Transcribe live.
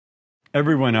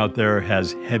Everyone out there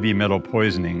has heavy metal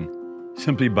poisoning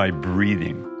simply by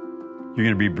breathing. You're going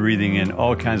to be breathing in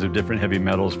all kinds of different heavy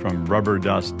metals, from rubber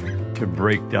dust to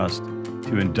brake dust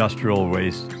to industrial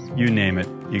waste. You name it,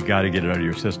 you got to get it out of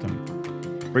your system.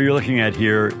 What you're looking at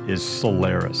here is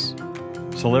Solaris.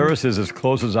 Solaris is as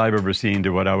close as I've ever seen to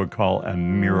what I would call a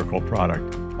miracle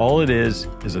product. All it is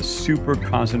a super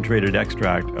concentrated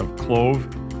extract of clove,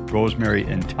 rosemary,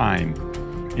 and thyme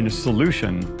in a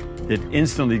solution that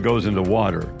instantly goes into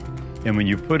water. And when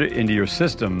you put it into your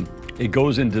system, it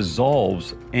goes and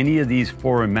dissolves any of these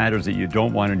foreign matters that you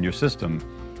don't want in your system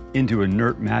into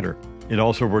inert matter. It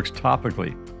also works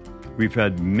topically. We've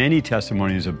had many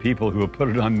testimonies of people who have put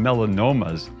it on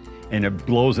melanomas and it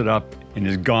blows it up and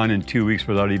is gone in 2 weeks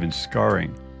without even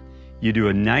scarring. You do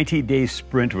a 90-day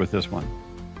sprint with this one.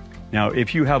 Now,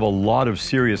 if you have a lot of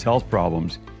serious health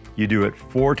problems, you do it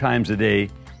 4 times a day,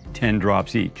 10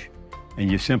 drops each, and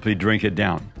you simply drink it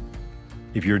down.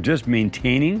 If you're just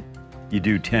maintaining, you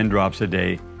do 10 drops a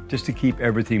day just to keep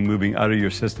everything moving out of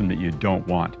your system that you don't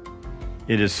want.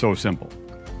 It is so simple.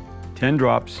 10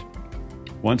 drops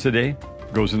once a day,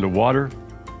 goes into water,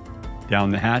 down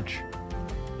the hatch,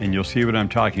 and you'll see what I'm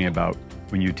talking about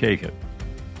when you take it.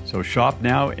 So shop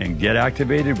now and get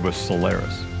activated with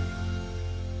Solaris.